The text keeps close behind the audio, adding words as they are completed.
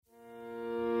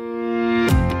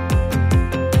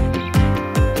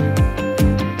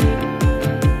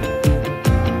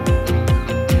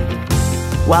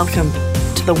Welcome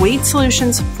to the Weight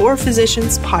Solutions for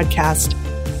Physicians podcast,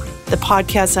 the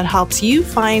podcast that helps you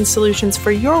find solutions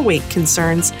for your weight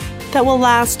concerns that will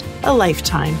last a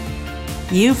lifetime.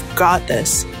 You've got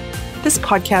this. This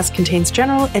podcast contains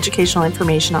general educational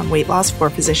information on weight loss for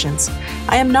physicians.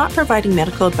 I am not providing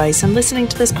medical advice, and listening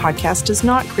to this podcast does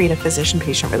not create a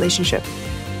physician-patient relationship.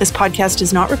 This podcast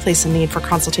does not replace the need for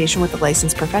consultation with a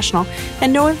licensed professional,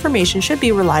 and no information should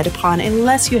be relied upon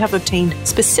unless you have obtained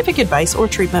specific advice or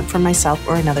treatment from myself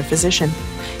or another physician.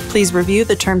 Please review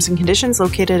the terms and conditions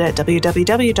located at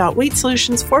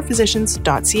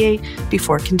www.weightsolutionsforphysicians.ca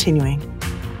before continuing.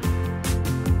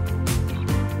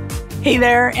 Hey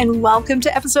there, and welcome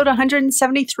to episode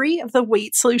 173 of the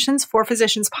Weight Solutions for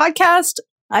Physicians podcast.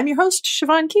 I'm your host,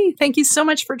 Siobhan Key. Thank you so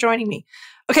much for joining me.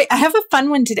 Okay, I have a fun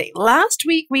one today. Last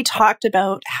week, we talked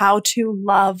about how to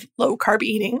love low-carb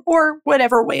eating, or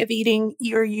whatever way of eating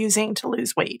you're using to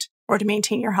lose weight or to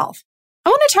maintain your health. I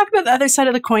want to talk about the other side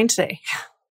of the coin today.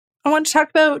 I want to talk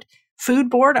about food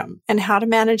boredom and how to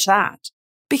manage that.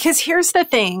 Because here's the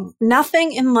thing,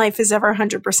 nothing in life is ever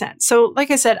 100%. So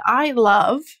like I said, I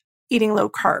love eating low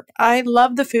carb. I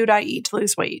love the food I eat to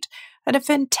lose weight. I had a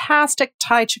fantastic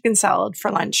Thai chicken salad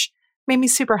for lunch. Made me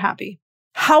super happy.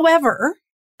 However,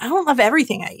 I don't love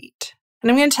everything I eat. And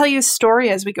I'm going to tell you a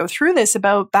story as we go through this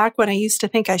about back when I used to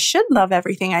think I should love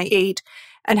everything I ate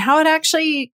and how it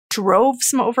actually drove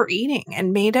some overeating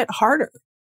and made it harder.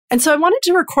 And so I wanted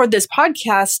to record this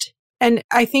podcast, and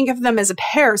I think of them as a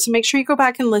pair. So make sure you go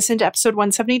back and listen to episode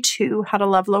 172, How to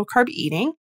Love Low Carb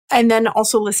Eating, and then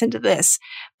also listen to this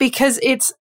because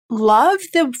it's love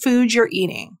the food you're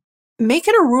eating. Make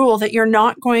it a rule that you're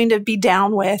not going to be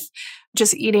down with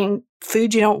just eating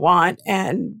food you don't want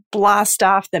and blah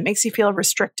stuff that makes you feel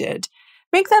restricted.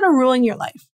 Make that a rule in your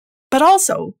life. But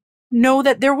also know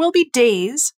that there will be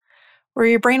days where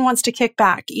your brain wants to kick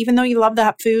back. Even though you love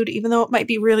that food, even though it might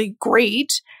be really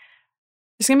great,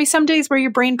 there's going to be some days where your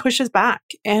brain pushes back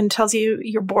and tells you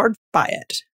you're bored by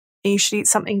it and you should eat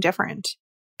something different.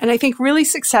 And I think really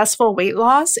successful weight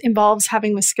loss involves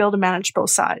having the skill to manage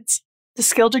both sides. The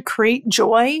skill to create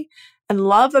joy and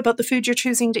love about the food you're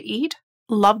choosing to eat.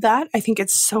 Love that. I think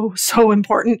it's so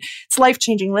important. It's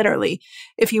life-changing, literally.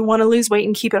 If you want to lose weight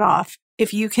and keep it off,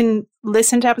 if you can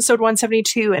listen to episode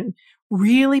 172 and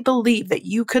really believe that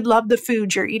you could love the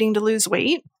food you're eating to lose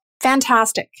weight,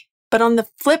 fantastic. But on the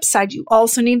flip side, you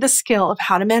also need the skill of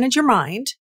how to manage your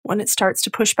mind when it starts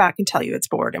to push back and tell you it's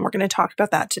bored. And we're going to talk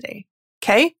about that today.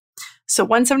 Okay? So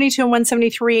 172 and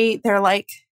 173, they're like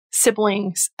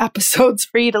siblings episodes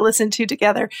for you to listen to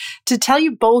together to tell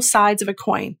you both sides of a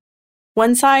coin.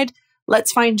 One side,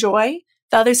 let's find joy.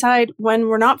 The other side, when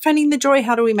we're not finding the joy,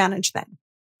 how do we manage then?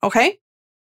 Okay?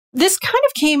 This kind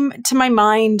of came to my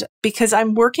mind because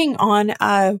I'm working on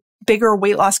a bigger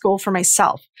weight loss goal for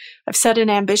myself. I've set an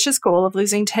ambitious goal of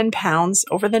losing 10 pounds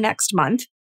over the next month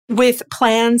with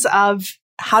plans of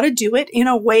how to do it in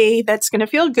a way that's going to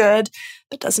feel good,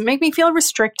 that doesn't make me feel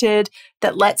restricted,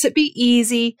 that lets it be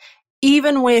easy,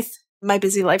 even with my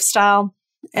busy lifestyle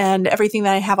and everything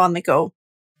that I have on the go.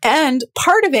 And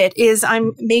part of it is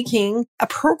I'm making a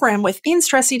program within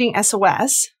Stress Eating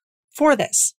SOS for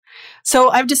this.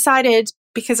 So I've decided,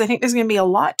 because I think there's going to be a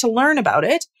lot to learn about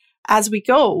it as we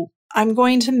go, I'm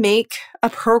going to make a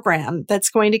program that's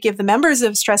going to give the members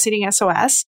of Stress Eating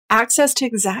SOS access to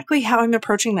exactly how I'm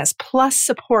approaching this, plus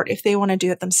support if they want to do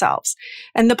it themselves.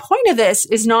 And the point of this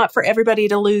is not for everybody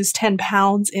to lose 10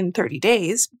 pounds in 30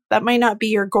 days. That might not be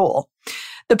your goal.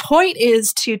 The point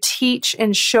is to teach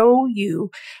and show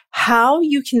you how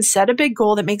you can set a big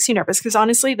goal that makes you nervous. Because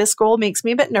honestly, this goal makes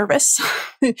me a bit nervous.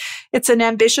 It's an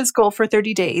ambitious goal for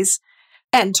 30 days.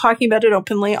 And talking about it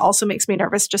openly also makes me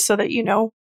nervous, just so that you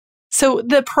know. So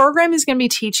the program is going to be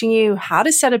teaching you how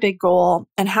to set a big goal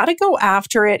and how to go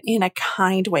after it in a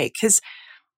kind way. Because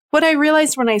what I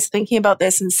realized when I was thinking about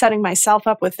this and setting myself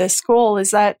up with this goal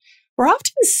is that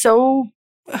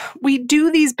we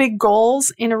do these big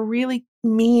goals in a really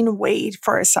mean way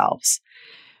for ourselves.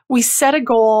 We set a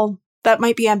goal that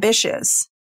might be ambitious,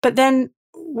 but then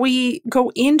we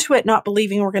go into it not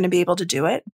believing we're going to be able to do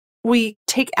it. We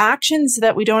take actions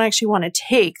that we don't actually want to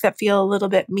take that feel a little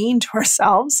bit mean to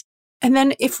ourselves. And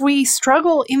then if we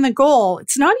struggle in the goal,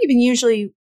 it's not even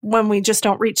usually when we just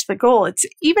don't reach the goal. It's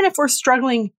even if we're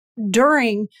struggling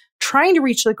during trying to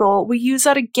reach the goal, we use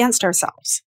that against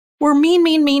ourselves. We're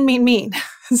mean,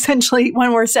 essentially,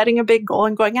 when we're setting a big goal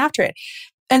and going after it.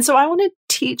 And so I want to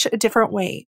teach a different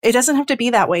way. It doesn't have to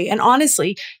be that way. And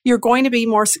honestly, you're going to be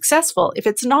more successful if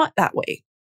it's not that way.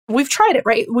 We've tried it,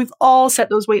 right? We've all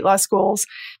set those weight loss goals.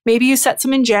 Maybe you set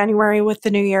some in January with the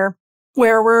new year.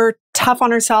 where we're tough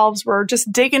on ourselves. We're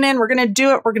just digging in. We're going to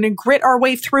do it. We're going to grit our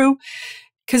way through.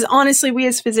 Because honestly, we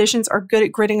as physicians are good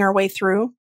at gritting our way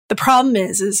through. The problem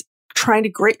is trying to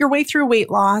grit your way through weight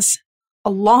loss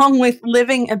along with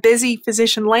living a busy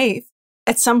physician life.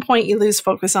 At some point, you lose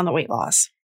focus on the weight loss.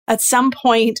 At some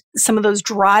point, some of those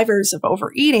drivers of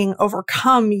overeating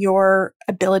overcome your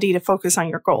ability to focus on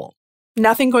your goal.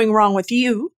 Nothing going wrong with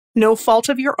you, no fault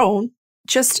of your own,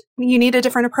 just you need a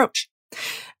different approach.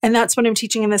 And that's what I'm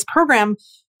teaching in this program,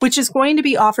 which is going to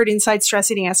be offered inside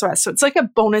Stress Eating SOS. So it's like a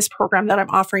bonus program that I'm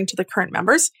offering to the current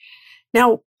members.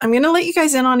 Now, I'm going to let you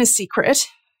guys in on a secret,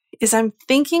 is I'm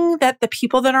thinking that the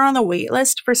people that are on the wait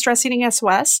list for Stress Eating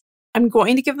SOS, I'm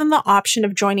going to give them the option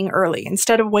of joining early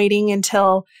instead of waiting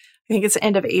until, I think it's the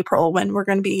end of April when we're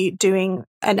going to be doing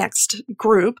a next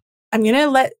group. I'm going to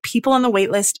let people on the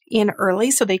wait list in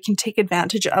early so they can take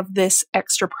advantage of this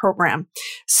extra program.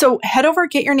 So head over,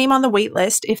 get your name on the wait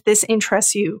list if this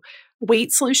interests you.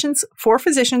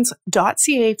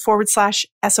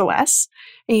 weightsolutionsforphysicians.ca/SOS,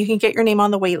 and you can get your name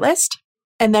on the wait list.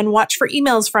 And then watch for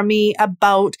emails from me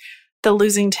about the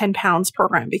Losing 10 Pounds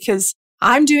program, because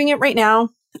I'm doing it right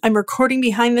now. I'm recording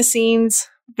behind the scenes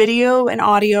video and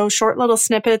audio, short little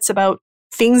snippets about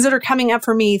things that are coming up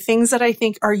for me, things that I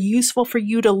think are useful for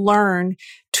you to learn,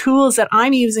 tools that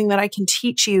I'm using that I can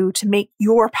teach you to make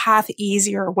your path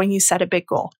easier when you set a big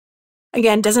goal.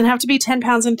 Again, doesn't have to be 10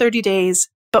 pounds in 30 days,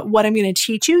 but what I'm going to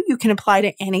teach you, you can apply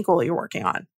to any goal you're working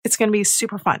on. It's going to be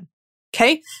super fun.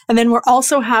 Okay. And then we're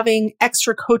also having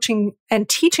extra coaching and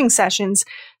teaching sessions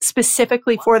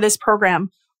specifically for this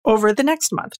program over the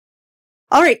next month.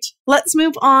 All right, let's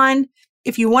move on.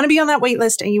 If you want to be on that wait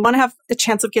list and you want to have a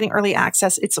chance of getting early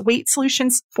access, it's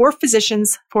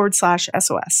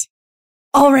weightsolutionsforphysicians.ca/SOS.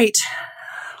 All right,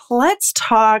 let's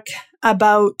talk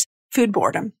about food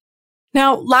boredom.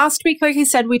 Now, last week, like I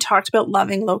said, we talked about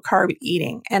loving low carb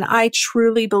eating. And I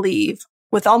truly believe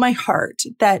with all my heart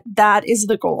that that is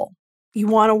the goal. You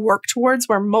want to work towards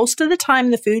where most of the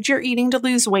time the food you're eating to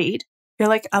lose weight, you're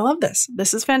like, I love this.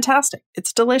 This is fantastic.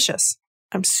 It's delicious.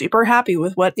 I'm super happy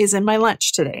with what is in my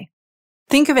lunch today.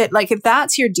 Think of it like if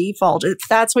that's your default, if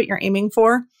that's what you're aiming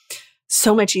for,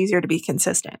 so much easier to be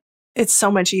consistent. It's so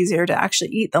much easier to actually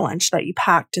eat the lunch that you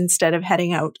packed instead of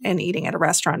heading out and eating at a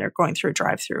restaurant or going through a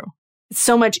drive-through. It's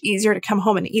so much easier to come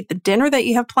home and eat the dinner that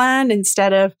you have planned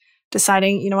instead of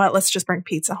deciding, you know what, let's just bring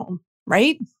pizza home,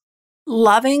 right?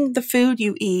 Loving the food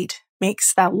you eat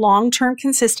makes that long-term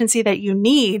consistency that you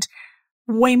need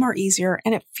way more easier,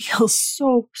 and it feels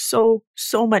so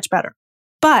much better.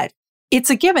 But it's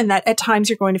a given that at times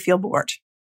you're going to feel bored.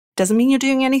 Doesn't mean you're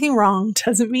doing anything wrong.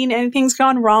 Doesn't mean anything's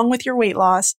gone wrong with your weight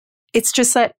loss. It's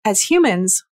just that as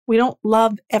humans, we don't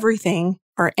love everything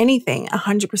or anything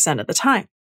 100% of the time.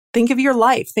 Think of your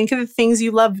life. Think of the things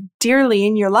you love dearly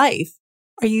in your life.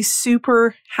 Are you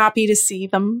super happy to see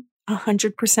them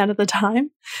 100% of the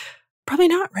time? Probably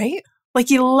not, right? Like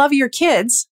you love your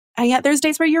kids, and yet there's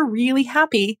days where you're really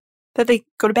happy that they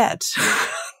go to bed.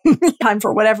 Time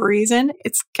for whatever reason,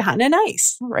 it's kind of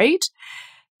nice, right?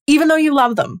 Even though you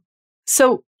love them.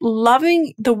 So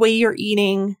loving the way you're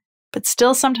eating, but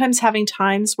still sometimes having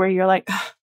times where you're like,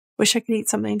 wish I could eat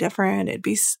something different. It'd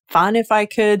be fun if I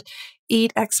could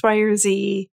eat X, Y, or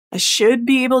Z. I should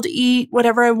be able to eat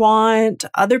whatever I want.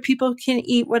 Other people can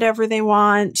eat whatever they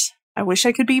want. I wish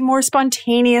I could be more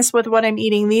spontaneous with what I'm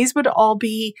eating. These would all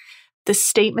be the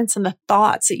statements and the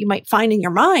thoughts that you might find in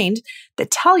your mind that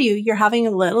tell you you're having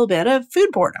a little bit of food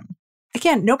boredom.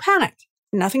 Again, no panic.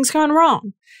 Nothing's gone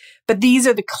wrong. But these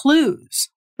are the clues.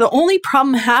 The only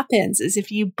problem happens is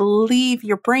if you believe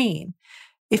your brain.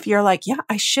 If you're like, yeah,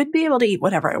 I should be able to eat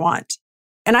whatever I want.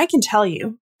 And I can tell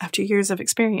you, after years of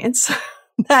experience,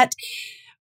 that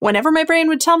whenever my brain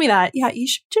would tell me that, yeah, you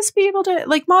should just be able to,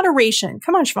 like, moderation.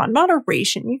 Come on, Siobhan,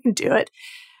 moderation. You can do it.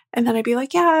 And then I'd be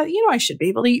like, yeah, I should be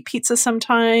able to eat pizza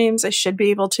sometimes. I should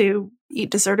be able to eat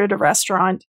dessert at a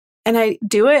restaurant. And I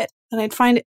do it, and I'd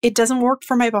find it doesn't work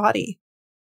for my body.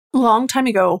 A long time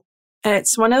ago, and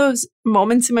it's one of those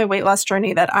moments in my weight loss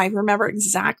journey that I remember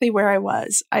exactly where I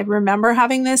was. I remember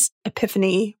having this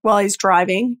epiphany while I was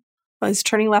driving. I was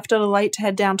turning left at a light to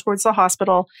head down towards the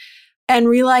hospital and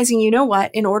realizing, you know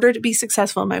what, in order to be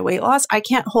successful in my weight loss, I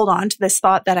can't hold on to this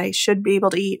thought that I should be able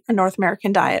to eat a North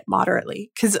American diet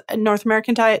moderately, because a North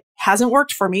American diet hasn't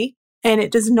worked for me and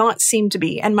it does not seem to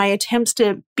be. And my attempts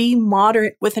to be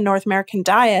moderate with a North American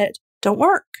diet don't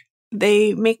work.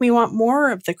 They make me want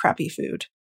more of the crappy food.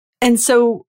 And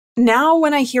so now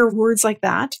when I hear words like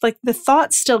that, like the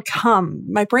thoughts still come.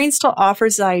 My brain still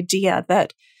offers the idea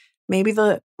that maybe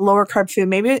the lower carb food,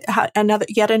 maybe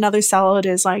yet another salad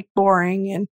is like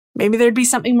boring, and maybe there'd be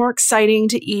something more exciting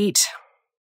to eat.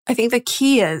 I think the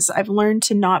key is I've learned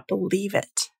to not believe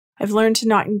it. I've learned to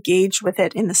not engage with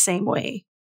it in the same way.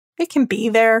 It can be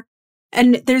there.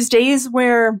 And there's days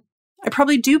where I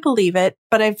probably do believe it,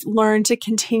 but I've learned to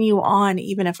continue on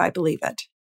even if I believe it.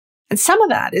 And some of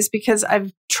that is because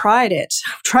I've tried it.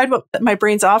 I've tried what my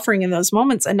brain's offering in those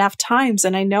moments enough times,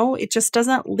 and I know it just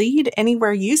doesn't lead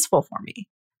anywhere useful for me.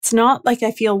 It's not like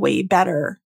I feel way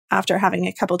better after having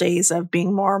a couple days of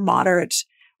being more moderate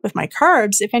with my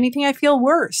carbs. If anything, I feel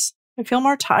worse. I feel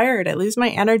more tired. I lose my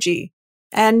energy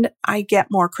and I get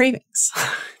more cravings.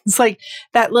 It's like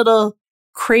that little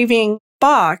craving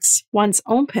box, once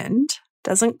opened,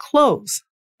 doesn't close.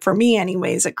 For me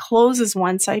anyways, it closes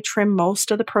once I trim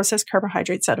most of the processed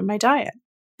carbohydrates out of my diet.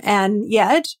 And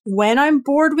yet, when I'm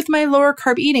bored with my lower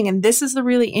carb eating, and this is the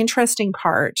really interesting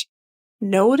part,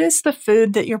 notice the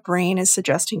food that your brain is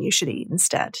suggesting you should eat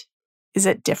instead. Is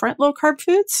it different low carb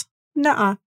foods?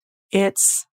 Nuh-uh.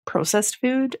 It's processed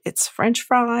food, it's French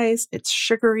fries, it's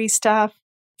sugary stuff.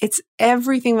 It's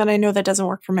everything that I know that doesn't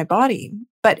work for my body.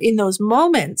 But in those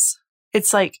moments,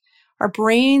 it's like our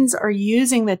brains are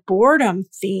using the boredom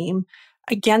theme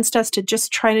against us to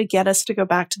just try to get us to go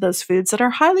back to those foods that are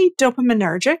highly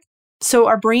dopaminergic. So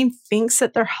our brain thinks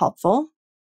that they're helpful,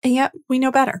 and yet we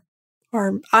know better.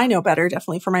 Or I know better,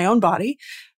 definitely for my own body,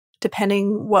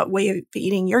 depending what way of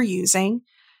eating you're using.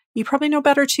 You probably know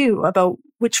better too about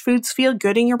which foods feel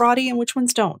good in your body and which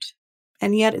ones don't.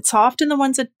 And yet it's often the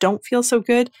ones that don't feel so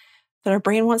good that our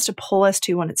brain wants to pull us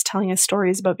to when it's telling us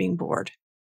stories about being bored.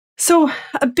 So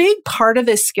a big part of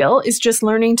this skill is just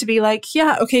learning to be like,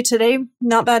 yeah, okay, today,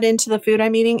 not that into the food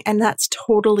I'm eating, and that's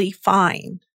totally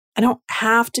fine. I don't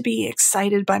have to be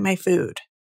excited by my food.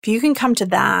 If you can come to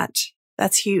that,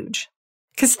 that's huge.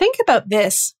 Because think about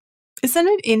this. Isn't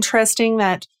it interesting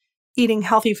that eating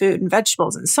healthy food and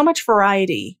vegetables and so much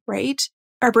variety, right?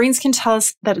 Our brains can tell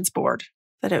us that it's bored,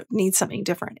 that it needs something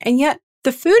different. And yet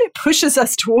the food it pushes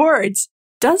us towards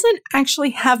doesn't actually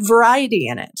have variety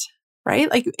in it,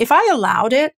 right? Like if I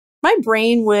allowed it, my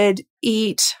brain would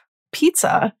eat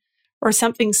pizza or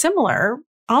something similar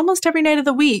almost every night of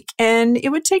the week. And it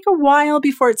would take a while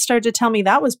before it started to tell me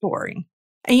that was boring.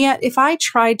 And yet if I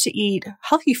tried to eat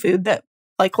healthy food that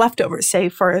like leftovers, say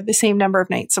for the same number of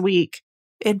nights a week,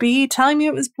 it'd be telling me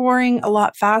it was boring a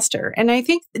lot faster. And I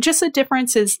think just the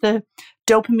difference is the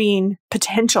dopamine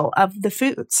potential of the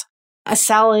foods. A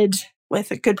salad with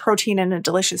a good protein and a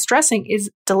delicious dressing is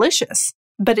delicious,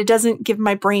 but it doesn't give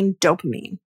my brain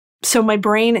dopamine. So my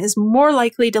brain is more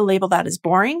likely to label that as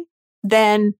boring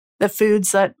than the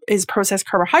foods that is processed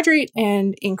carbohydrate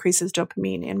and increases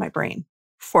dopamine in my brain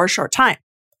for a short time.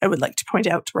 I would like to point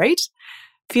out, right?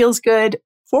 Feels good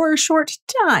for a short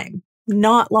time.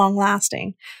 Not long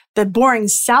lasting. The boring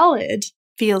salad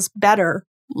feels better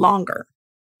longer.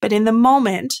 But in the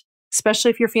moment,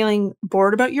 especially if you're feeling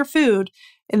bored about your food,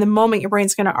 in the moment, your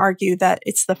brain's going to argue that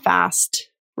it's the fast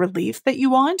relief that you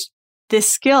want. This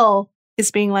skill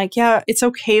is being like, yeah, it's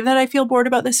okay that I feel bored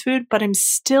about this food, but I'm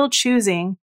still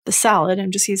choosing the salad.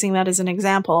 I'm just using that as an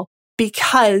example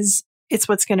because it's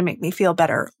what's going to make me feel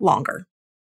better longer.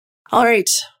 All right,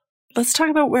 let's talk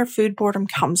about where food boredom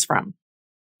comes from.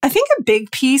 I think a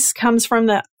big piece comes from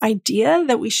the idea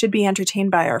that we should be entertained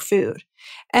by our food.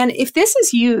 And if this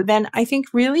is you, then I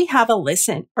think really have a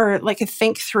listen or like a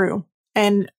think through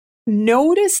and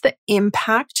notice the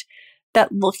impact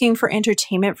that looking for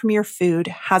entertainment from your food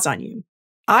has on you.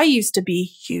 I used to be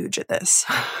huge at this.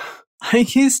 I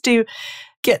used to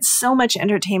get so much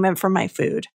entertainment from my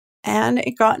food, and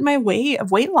it got in my way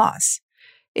of weight loss.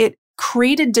 It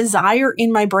created desire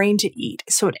in my brain to eat.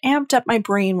 So it amped up my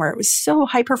brain where it was so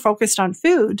hyper-focused on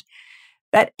food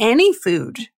that any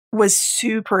food was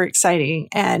super exciting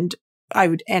and I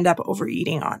would end up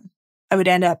overeating on. I would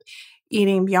end up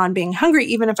eating beyond being hungry,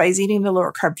 even if I was eating the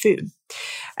lower carb food.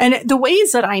 And the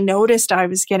ways that I noticed I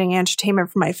was getting entertainment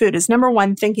from my food is number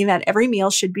one, thinking that every meal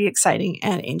should be exciting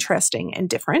and interesting and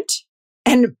different.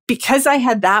 And because I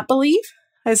had that belief,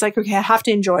 I was like, okay, I have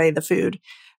to enjoy the food.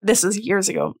 This was years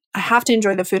ago. I have to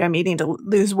enjoy the food I'm eating to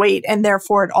lose weight, and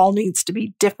therefore it all needs to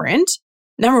be different.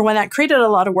 Number one, that created a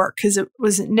lot of work because it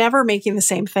was never making the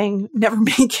same thing, never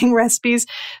making recipes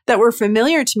that were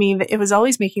familiar to me. It was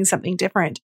always making something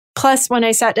different. Plus, when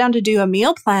I sat down to do a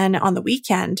meal plan on the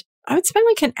weekend, I would spend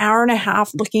like an hour and a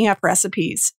half looking up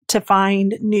recipes to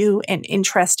find new and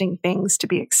interesting things to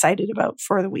be excited about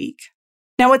for the week.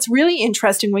 Now, what's really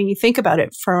interesting when you think about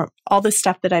it for all the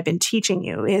stuff that I've been teaching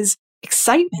you is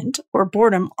excitement or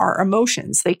boredom are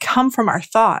emotions. They come from our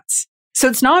thoughts. So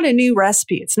it's not a new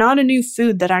recipe. It's not a new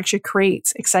food that actually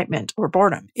creates excitement or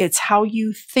boredom. It's how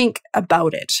you think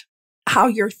about it, how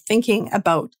you're thinking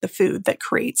about the food that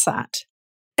creates that.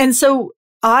 And so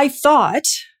I thought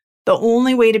the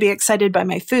only way to be excited by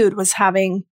my food was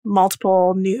having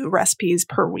multiple new recipes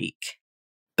per week.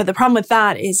 But the problem with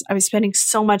that is I was spending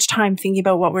so much time thinking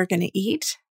about what we're going to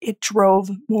eat. It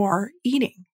drove more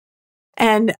eating.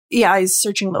 And yeah, I was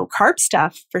searching low carb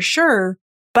stuff for sure,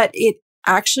 but it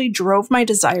actually drove my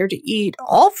desire to eat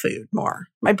all food more.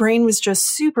 My brain was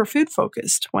just super food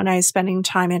focused when I was spending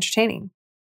time entertaining.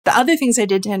 The other things I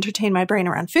did to entertain my brain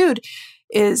around food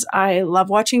is I love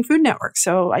watching Food Network.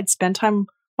 So I'd spend time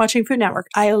watching Food Network.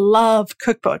 I love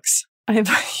cookbooks. I have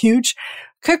a huge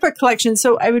cookbook collection.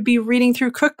 So I would be reading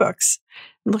through cookbooks,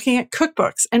 looking at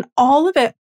cookbooks, and all of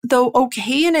it, though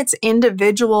okay in its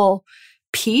individual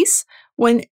piece,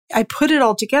 when I put it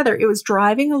all together, it was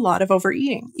driving a lot of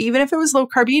overeating. Even if it was low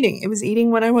carb eating, it was eating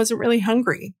when I wasn't really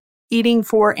hungry, eating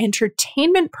for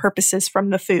entertainment purposes from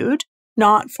the food,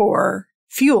 not for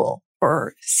fuel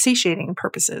or satiating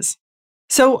purposes.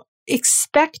 So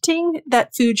expecting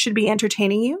that food should be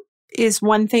entertaining you is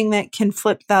one thing that can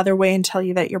flip the other way and tell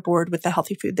you that you're bored with the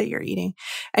healthy food that you're eating.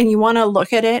 And you want to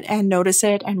look at it and notice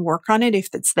it and work on it if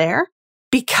it's there,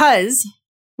 because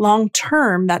long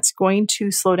term, that's going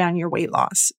to slow down your weight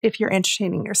loss if you're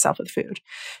entertaining yourself with food.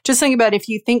 Just think about if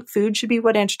you think food should be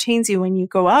what entertains you when you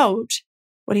go out,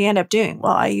 what do you end up doing?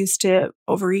 Well, I used to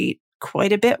overeat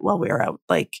quite a bit while we were out,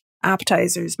 like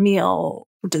appetizers, meal,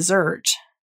 dessert,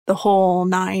 the whole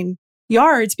 9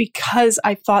 yards, because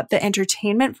I thought the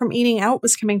entertainment from eating out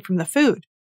was coming from the food.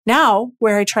 Now,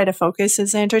 where I try to focus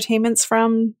is the entertainment's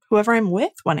from whoever I'm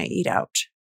with when I eat out.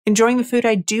 Enjoying the food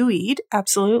I do eat,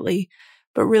 absolutely,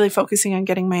 but really focusing on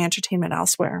getting my entertainment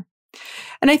elsewhere.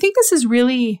 And I think this is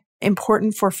really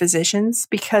important for physicians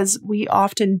because we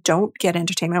often don't get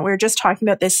entertainment. We were just talking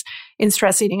about this in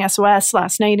Stress Eating SOS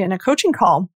last night in a coaching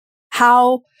call,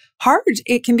 how hard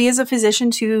it can be as a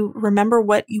physician to remember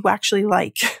what you actually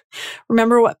like,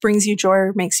 remember what brings you joy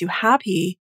or makes you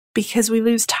happy, because we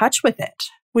lose touch with it.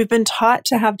 We've been taught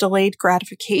to have delayed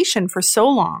gratification for so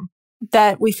long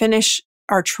that we finish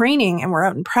our training and we're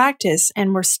out in practice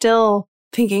and we're still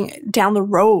thinking down the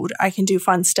road, I can do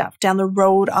fun stuff. Down the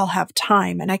road, I'll have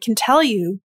time. And I can tell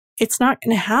you, it's not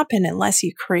going to happen unless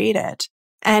you create it.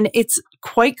 And it's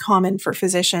quite common for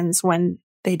physicians when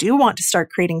they do want to start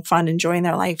creating fun and joy in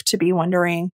their life to be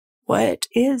wondering, what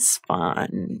is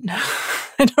fun?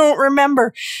 I don't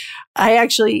remember. I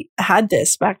actually had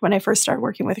this back when I first started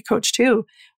working with a coach too.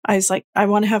 I was like, I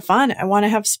want to have fun. I want to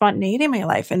have spontaneity in my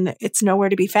life, and it's nowhere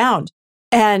to be found.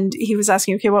 And he was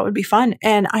asking, okay, what would be fun?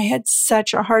 And I had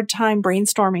such a hard time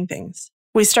brainstorming things.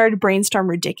 We started to brainstorm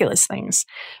ridiculous things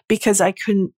because I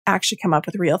couldn't actually come up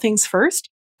with real things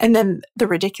first. And then the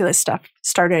ridiculous stuff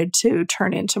started to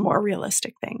turn into more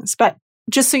realistic things. But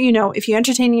just so you know, if you're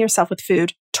entertaining yourself with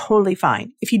food, totally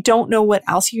fine. If you don't know what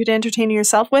else you could entertain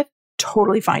yourself with,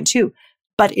 totally fine too.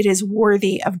 But it is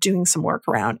worthy of doing some work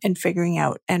around and figuring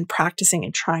out and practicing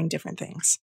and trying different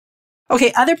things.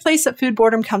 Okay, other place that food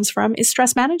boredom comes from is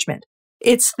stress management.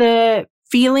 It's the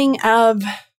feeling of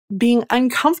being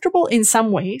uncomfortable in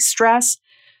some way, stress,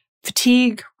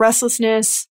 fatigue,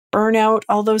 restlessness, burnout,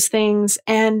 all those things.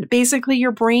 And basically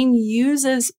your brain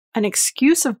uses an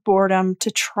excuse of boredom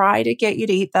to try to get you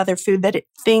to eat the other food that it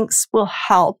thinks will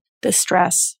help the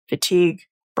stress, fatigue,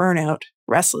 burnout,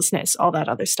 restlessness, all that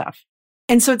other stuff.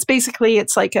 And so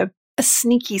it's like a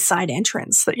sneaky side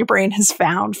entrance that your brain has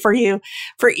found for you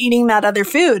for eating that other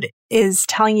food, is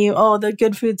telling you, oh, the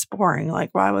good food's boring.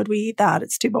 Like, why would we eat that?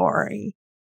 It's too boring.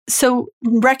 So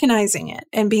recognizing it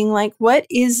and being like, what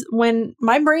is, when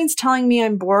my brain's telling me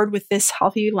I'm bored with this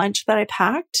healthy lunch that I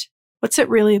packed, what's it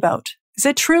really about? Is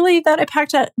it truly that I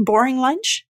packed a boring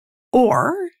lunch?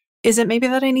 Or is it maybe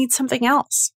that I need something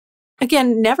else?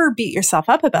 Again, never beat yourself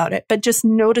up about it, but just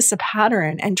notice a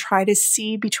pattern and try to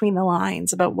see between the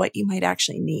lines about what you might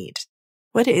actually need.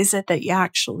 What is it that you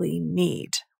actually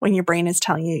need when your brain is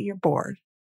telling you you're bored?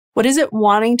 What is it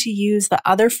wanting to use the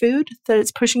other food that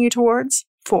it's pushing you towards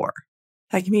for?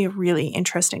 That can be a really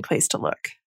interesting place to look.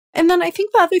 And then I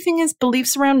think the other thing is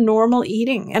beliefs around normal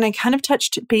eating. And I kind of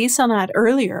touched base on that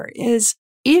earlier, is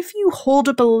if you hold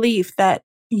a belief that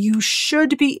you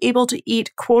should be able to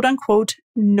eat quote unquote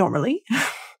normally,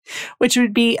 which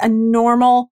would be a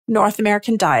normal North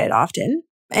American diet often.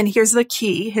 And here's the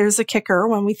key, here's the kicker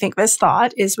when we think this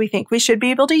thought, is we think we should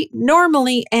be able to eat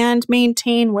normally and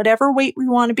maintain whatever weight we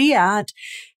want to be at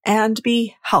and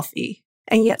be healthy,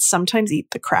 and yet sometimes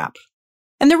eat the crap.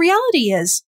 And the reality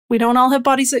is we don't all have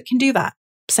bodies that can do that.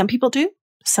 Some people do,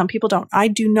 some people don't. I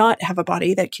do not have a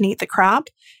body that can eat the crap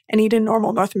and eat a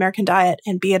normal North American diet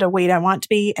and be at a weight I want to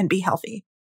be and be healthy.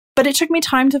 But it took me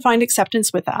time to find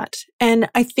acceptance with that. And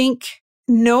I think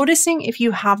noticing if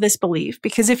you have this belief,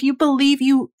 because if you believe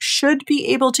you should be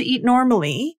able to eat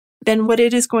normally, then what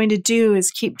it is going to do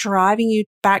is keep driving you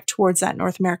back towards that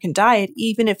North American diet,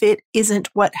 even if it isn't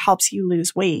what helps you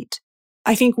lose weight.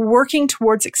 I think working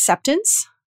towards acceptance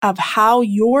of how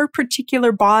your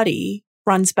particular body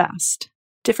runs best.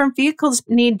 Different vehicles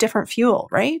need different fuel,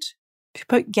 right? If you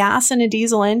put gas in a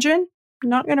diesel engine,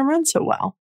 not going to run so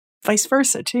well. Vice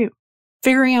versa too.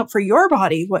 Figuring out for your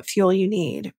body what fuel you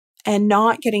need and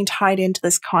not getting tied into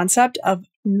this concept of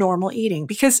normal eating.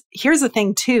 Because here's the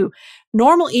thing too,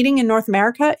 normal eating in North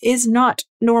America is not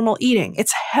normal eating.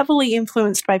 It's heavily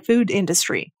influenced by food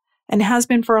industry and has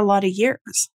been for a lot of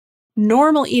years.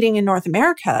 Normal eating in North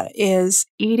America is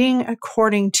eating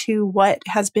according to what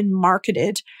has been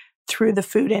marketed through the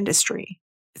food industry.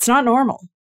 It's not normal.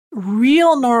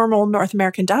 Real normal North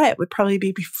American diet would probably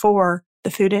be before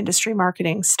the food industry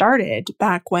marketing started,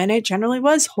 back when it generally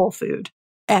was whole food.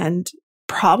 And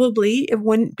probably it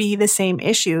wouldn't be the same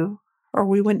issue, or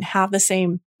we wouldn't have the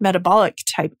same metabolic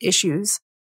type issues.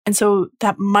 And so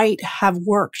that might have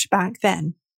worked back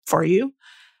then for you,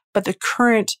 but the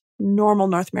current normal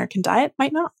North American diet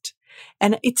might not.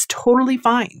 And it's totally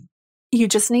fine. You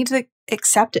just need to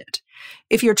accept it.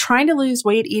 If you're trying to lose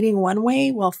weight eating one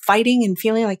way while fighting and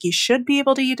feeling like you should be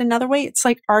able to eat another way, it's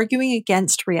like arguing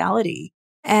against reality.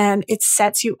 And it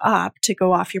sets you up to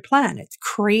go off your plan. It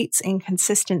creates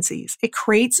inconsistencies. It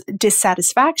creates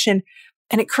dissatisfaction,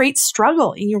 and it creates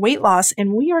struggle in your weight loss.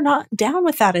 And we are not down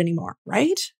with that anymore,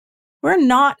 right? We're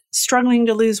not struggling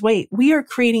to lose weight. We are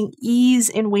creating ease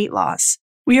in weight loss.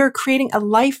 We are creating a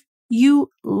life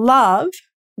you love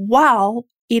while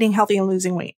eating healthy and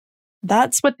losing weight.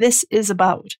 That's what this is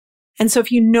about. And so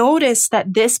if you notice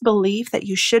that this belief that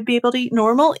you should be able to eat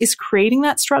normal is creating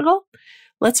that struggle,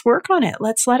 let's work on it.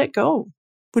 Let's let it go.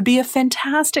 Would be a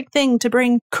fantastic thing to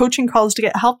bring coaching calls to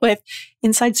get help with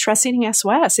inside Stress Eating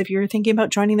SOS if you're thinking about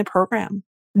joining the program.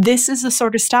 This is the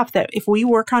sort of stuff that if we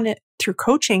work on it through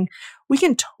coaching, we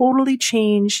can totally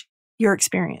change your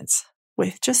experience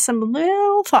with just some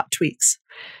little thought tweaks,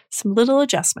 some little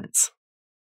adjustments.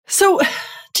 So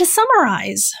to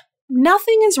summarize,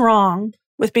 nothing is wrong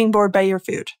with being bored by your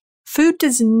food. Food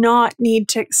does not need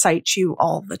to excite you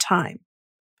all the time.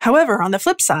 However, on the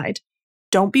flip side,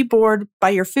 don't be bored by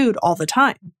your food all the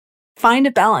time. Find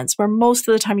a balance where most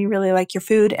of the time you really like your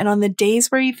food, and on the days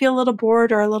where you feel a little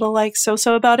bored or a little like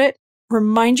so-so about it,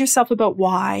 remind yourself about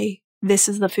why this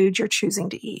is the food you're choosing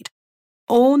to eat.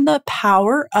 Own the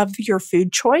power of your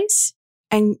food choice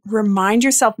and remind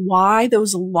yourself why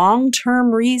those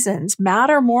long-term reasons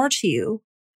matter more to you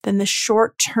than the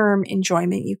short-term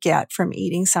enjoyment you get from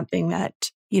eating something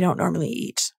that you don't normally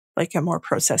eat, like a more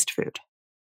processed food.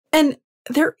 And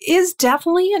there is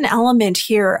definitely an element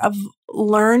here of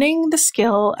learning the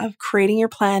skill of creating your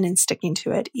plan and sticking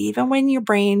to it, even when your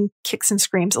brain kicks and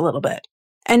screams a little bit.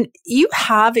 And you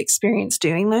have experience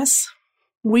doing this.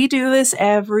 We do this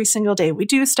every single day. We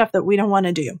do stuff that we don't want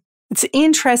to do. It's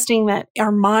interesting that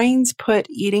our minds put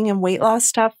eating and weight loss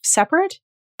stuff separate,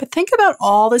 but think about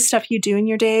all the stuff you do in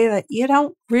your day that you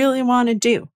don't really want to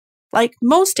do. Like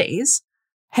most days,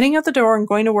 heading out the door and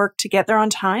going to work to get there on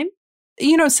time.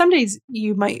 You know, some days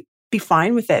you might be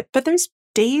fine with it, but there's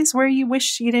days where you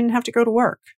wish you didn't have to go to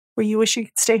work, where you wish you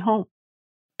could stay home.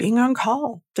 Being on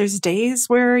call. There's days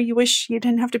where you wish you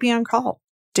didn't have to be on call.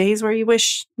 Days where you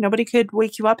wish nobody could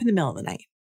wake you up in the middle of the night.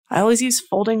 I always use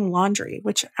folding laundry,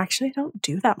 which actually I don't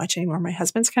do that much anymore. My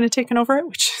husband's kind of taken over it,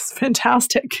 which is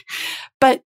fantastic.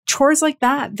 But chores like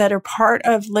that are part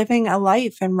of living a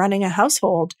life and running a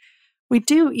household, we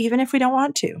do even if we don't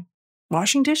want to.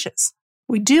 Washing dishes.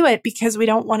 We do it because we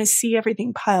don't want to see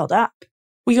everything piled up.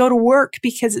 We go to work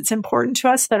because it's important to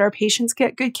us that our patients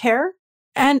get good care.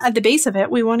 And at the base of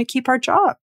it, we want to keep our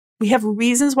job. We have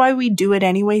reasons why we do it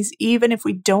anyways, even if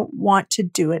we don't want to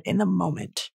do it in the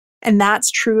moment. And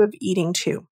that's true of eating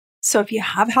too. So if you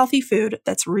have healthy food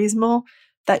that's reasonable,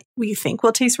 that we think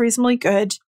will taste reasonably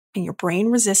good, and your brain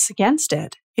resists against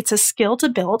it, it's a skill to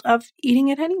build of eating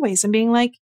it anyways and being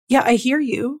like, yeah, I hear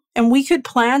you. And we could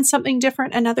plan something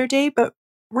different another day, but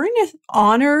we're going to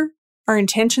honor our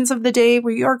intentions of the day.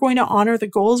 We are going to honor the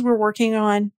goals we're working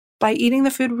on by eating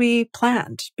the food we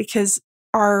planned, because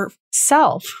our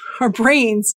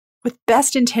brains, with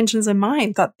best intentions in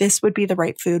mind, thought this would be the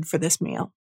right food for this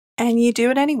meal. And you do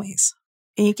it anyways.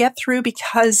 And you get through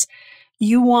because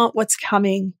you want what's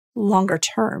coming longer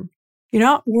term. You're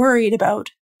not worried about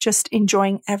just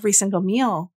enjoying every single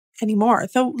meal anymore.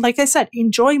 Though, like I said,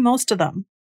 enjoy most of them.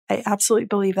 I absolutely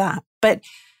believe that. But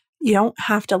you don't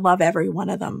have to love every one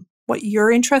of them. What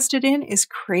you're interested in is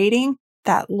creating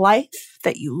that life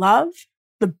that you love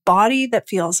the body that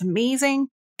feels amazing,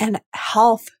 and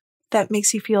health that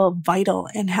makes you feel vital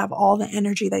and have all the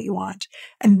energy that you want.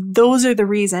 And those are the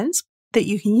reasons that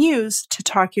you can use to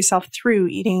talk yourself through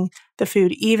eating the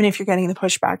food, even if you're getting the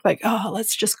pushback, like, oh,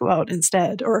 let's just go out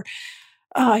instead, or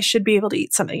oh, I should be able to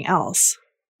eat something else,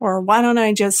 or why don't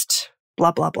I just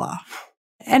blah, blah, blah.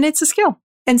 And it's a skill.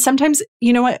 And sometimes,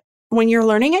 you know what, when you're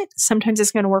learning it, sometimes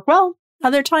it's going to work well.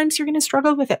 Other times you're going to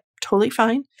struggle with it. Totally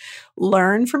fine.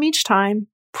 Learn from each time,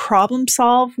 problem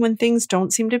solve when things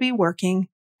don't seem to be working,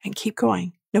 and keep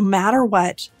going. No matter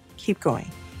what, keep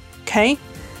going. Okay?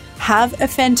 Have a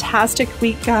fantastic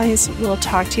week, guys. We'll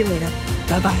talk to you later.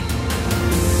 Bye-bye.